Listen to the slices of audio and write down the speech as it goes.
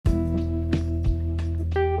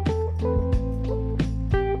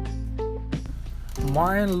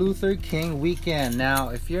Martin Luther King weekend. Now,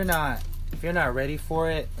 if you're not ready for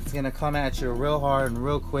it, it's gonna come at you real hard and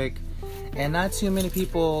real quick, and not too many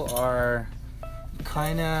people are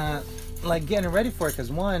kind of like getting ready for it. Because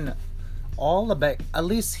one, at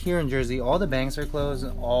least here in Jersey, all the banks are closed,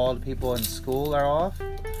 all the people in school are off.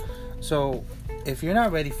 So if you're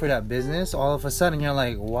not ready for that business, all of a sudden you're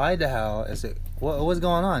like, why the hell is it? What's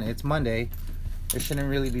going on? It's Monday. There shouldn't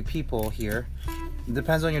really be people here.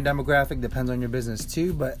 Depends on your demographic, depends on your business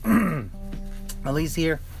too, but at least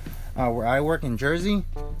here where I work in Jersey,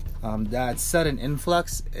 that sudden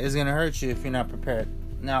influx is gonna hurt you if you're not prepared.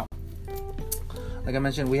 Now, like I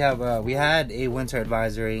mentioned, we had a winter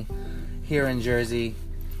advisory here in Jersey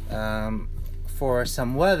for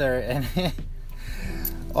some weather, and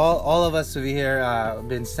all of us over here have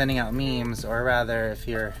been sending out memes, or rather, if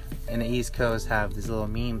you're in the East Coast, have this little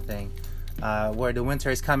meme thing where the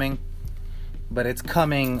winter is coming, but it's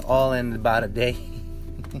coming all in about a day.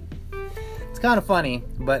 It's kind of funny,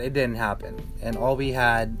 but it didn't happen, and all we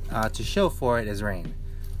had to show for it is rain.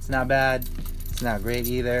 It's not bad, it's not great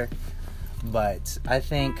either, but I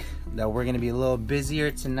think that we're going to be a little busier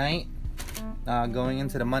tonight, going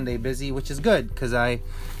into the Monday busy, which is good because I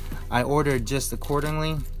ordered just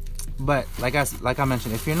accordingly. But like I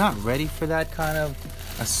mentioned, if you're not ready for that kind of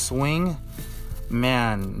a swing,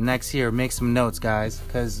 man, next year make some notes, guys,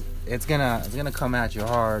 because it's gonna come at you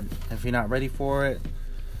hard if you're not ready for it.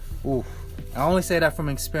 Ooh, I only say that from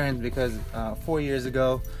experience because 4 years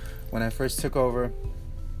ago, when I first took over,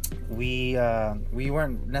 we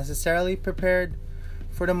weren't necessarily prepared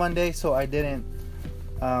for the Monday, so I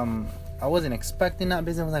wasn't expecting that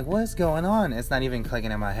business. I was like, what's going on? It's not even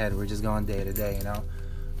clicking in my head. We're just going day to day, you know.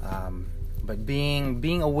 But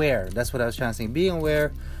being aware, that's what I was trying to say. Being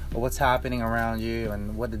aware of what's happening around you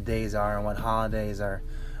and what the days are and what holidays are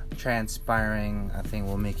transpiring, I think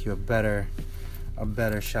will make you a better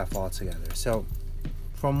chef altogether. So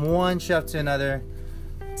from one chef to another,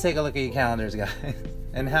 take a look at your calendars, guys,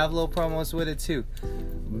 and have little promos with it too.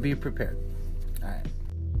 Be prepared. All right.